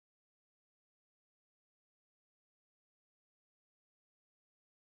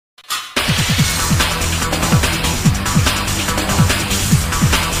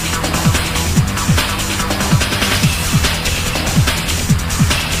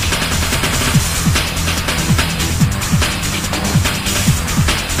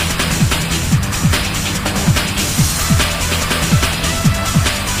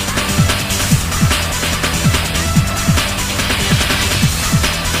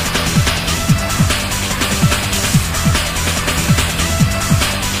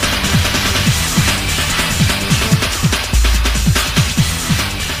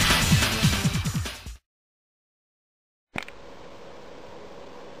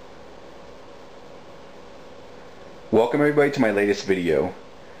Welcome everybody to my latest video.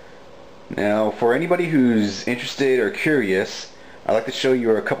 Now, for anybody who's interested or curious, I'd like to show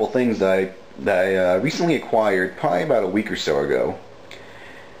you a couple things that I recently acquired probably about a week or so ago.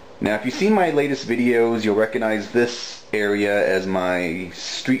 Now, if you've seen my latest videos, you'll recognize this area as my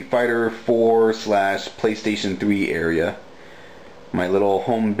Street Fighter 4 / PlayStation 3 area. My little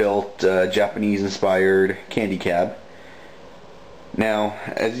home-built Japanese-inspired candy cab. Now,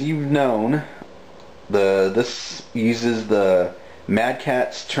 as you've known, this uses the Mad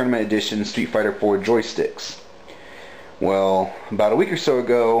Catz Tournament Edition Street Fighter 4 joysticks. Well, about a week or so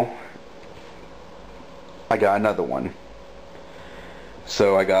ago, I got another one.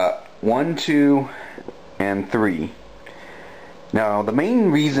 So I got 1, 2, and 3. Now, the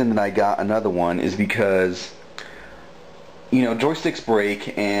main reason that I got another one is because, you know, joysticks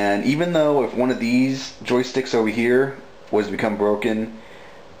break, and even though if one of these joysticks over here was to become broken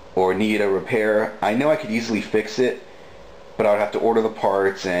or need a repair, I know I could easily fix it, but I would have to order the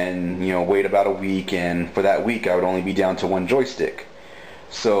parts and, you know, wait about a week, and for that week I would only be down to one joystick.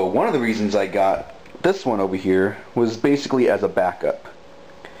 So one of the reasons I got this one over here was basically as a backup.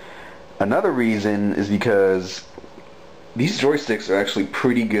 Another reason is because these joysticks are actually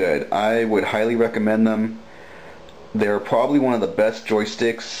pretty good. I would highly recommend them. They're probably one of the best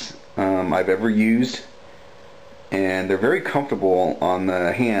joysticks I've ever used, and they're very comfortable on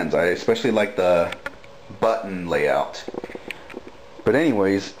the hands. I especially like the button layout. But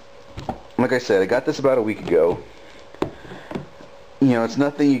anyways, like I said, I got this about a week ago. You know, it's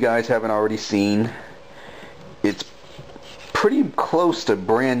nothing you guys haven't already seen. It's pretty close to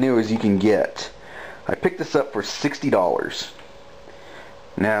brand new as you can get. I picked this up for $60.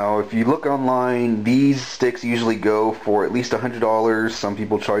 Now, if you look online, these sticks usually go for at least $100. Some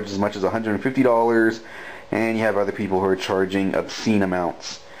people charge as much as $150, and you have other people who are charging obscene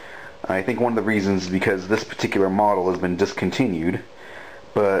amounts. I think one of the reasons is because this particular model has been discontinued.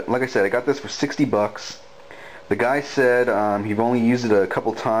 But like I said, I got this for 60 bucks. The guy said he'd only used it a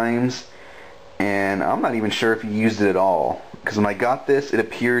couple times, and I'm not even sure if he used it at all, because when I got this, it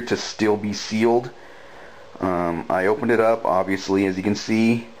appeared to still be sealed. I opened it up, obviously, as you can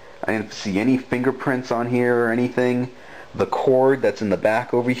see. I didn't see any fingerprints on here or anything. The cord that's in the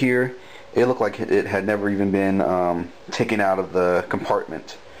back over here, it looked like it had never even been taken out of the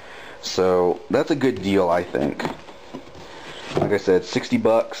compartment. So that's a good deal, I think. Like I said, 60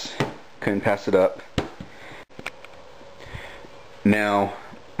 bucks. Couldn't pass it up. Now,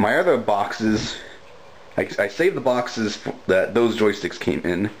 my other boxes, I saved the boxes that those joysticks came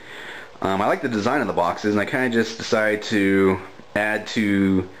in. I like the design of the boxes, and I kind of just decided to add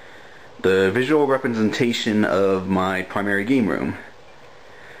to the visual representation of my primary game room.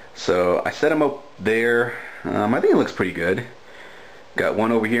 So I set them up there. I think it looks pretty good. Got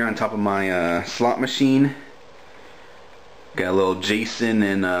one over here on top of my slot machine. Got a little Jason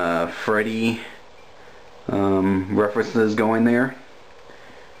and Freddy references going there.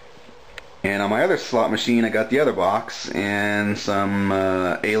 And on my other slot machine, I got the other box and some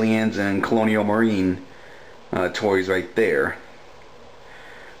Aliens and Colonial Marine toys right there.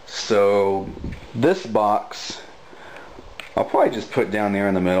 So this box, I'll probably just put down there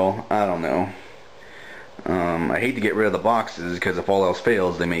in the middle. I don't know. I hate to get rid of the boxes, because if all else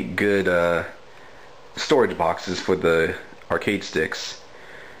fails, they make good storage boxes for the arcade sticks.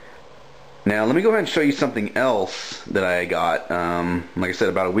 Now let me go ahead and show you something else that I got, like I said,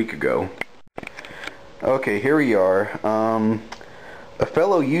 about a week ago. Okay, here we are. A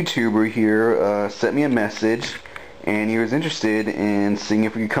fellow YouTuber here sent me a message, and he was interested in seeing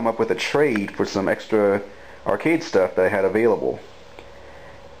if we could come up with a trade for some extra arcade stuff that I had available.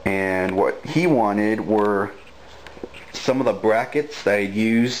 And what he wanted were some of the brackets that I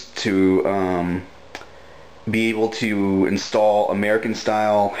used to be able to install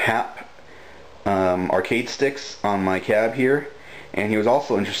American-style HAP arcade sticks on my cab here. And he was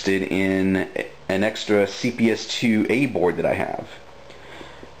also interested in an extra CPS2A board that I have.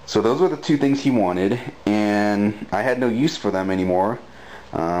 So those were the two things he wanted, and I had no use for them anymore.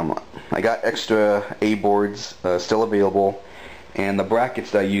 I got extra A boards still available, and the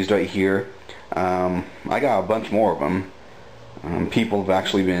brackets that I used right here, I got a bunch more of them. People have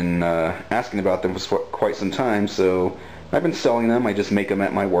actually been asking about them for quite some time, so I've been selling them. I just make them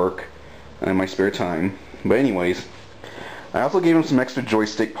at my work in my spare time. But anyways, I also gave him some extra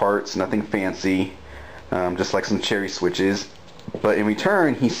joystick parts, nothing fancy, just like some cherry switches. But in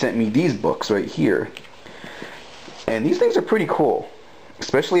return, he sent me these books right here. And these things are pretty cool,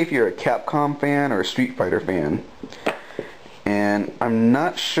 especially if you're a Capcom fan or a Street Fighter fan. And I'm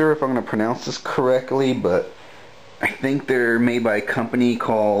not sure if I'm going to pronounce this correctly, but I think they're made by a company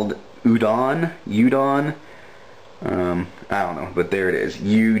called Udon. I don't know, but there it is,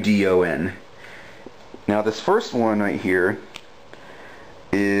 UDON. Now this first one right here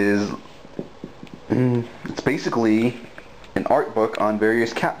is, it's basically an art book on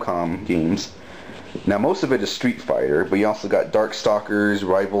various Capcom games. Now most of it is Street Fighter, but you also got Darkstalkers,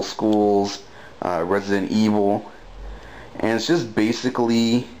 Rival Schools, Resident Evil, and it's just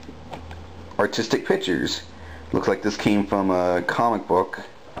basically artistic pictures. Looks like this came from a comic book,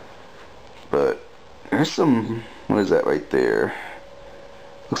 but there's some, what is that right there?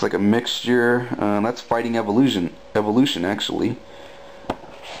 Looks like a mixture. That's Fighting Evolution actually.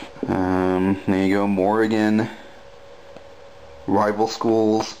 There you go, more again. Rival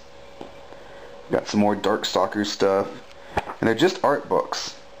Schools. Got some more Darkstalkers stuff, and they're just art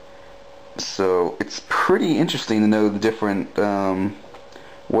books. So it's pretty interesting to know the different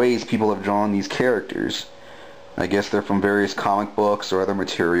ways people have drawn these characters. I guess they're from various comic books or other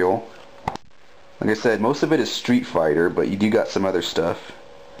material. Like I said, most of it is Street Fighter, but you do got some other stuff.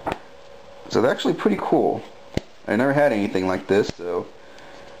 So they're actually pretty cool. I never had anything like this, so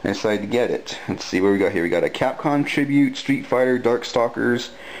I decided to get it. Let's see what we got here. We got a Capcom Tribute, Street Fighter, Darkstalkers,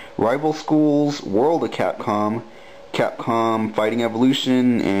 Rival Schools, World of Capcom, Capcom Fighting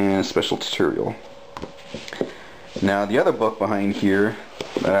Evolution, and a special tutorial. Now the other book behind here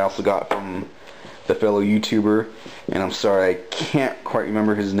that I also got from the fellow YouTuber, and I'm sorry I can't quite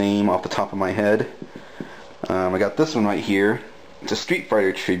remember his name off the top of my head. I got this one right here. It's a Street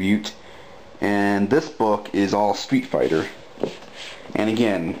Fighter tribute, and this book is all Street Fighter. And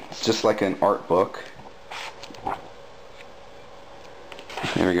again, it's just like an art book.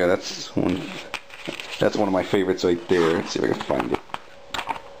 There we go. That's one of my favorites right there. Let's see if I can find it.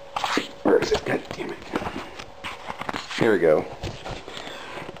 Where is it? God damn it. Here we go.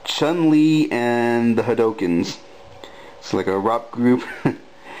 Chun-Li and the Hadokens. It's like a rock group.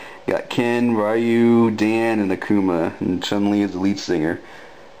 Got Ken, Ryu, Dan, and Akuma, and Chun-Li is the lead singer.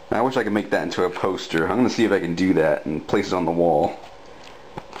 I wish I could make that into a poster. I'm going to see if I can do that and place it on the wall.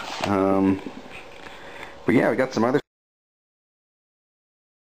 But yeah, we got some other.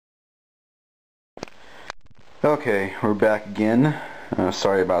 Okay, we're back again.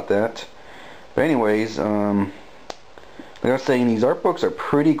 Sorry about that. But anyways, like I was saying, these art books are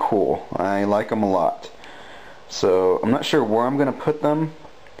pretty cool. I like them a lot. So I'm not sure where I'm going to put them,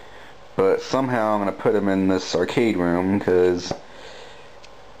 but somehow I'm going to put them in this arcade room because,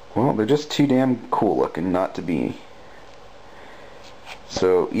 well, they're just too damn cool looking not to be.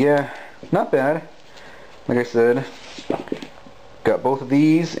 So yeah, not bad. Like I said, got both of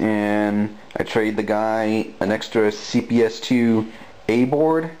these, and I traded the guy an extra CPS2 A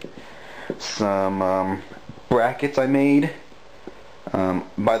board, some brackets I made.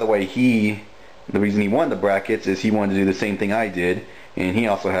 By the way, the reason he wanted the brackets is he wanted to do the same thing I did, and he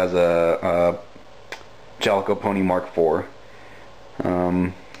also has a Jalico Pony Mark IV.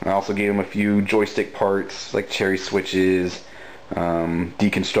 I also gave him a few joystick parts, like cherry switches,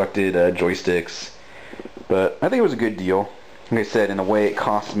 deconstructed joysticks, but I think it was a good deal. Like I said, in a way it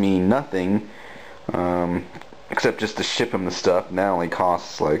cost me nothing, except just to ship him the stuff. And that only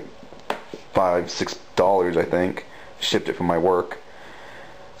costs like $5-6 I think. Shipped it from my work.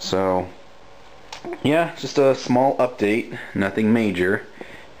 So yeah, just a small update, nothing major.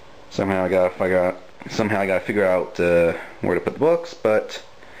 Somehow I gotta figure out where to put the books, but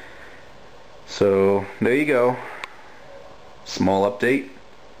so there you go. Small update.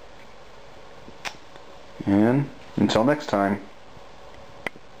 And until next time.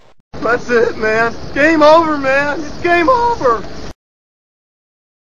 That's it, man. Game over, man. It's game over.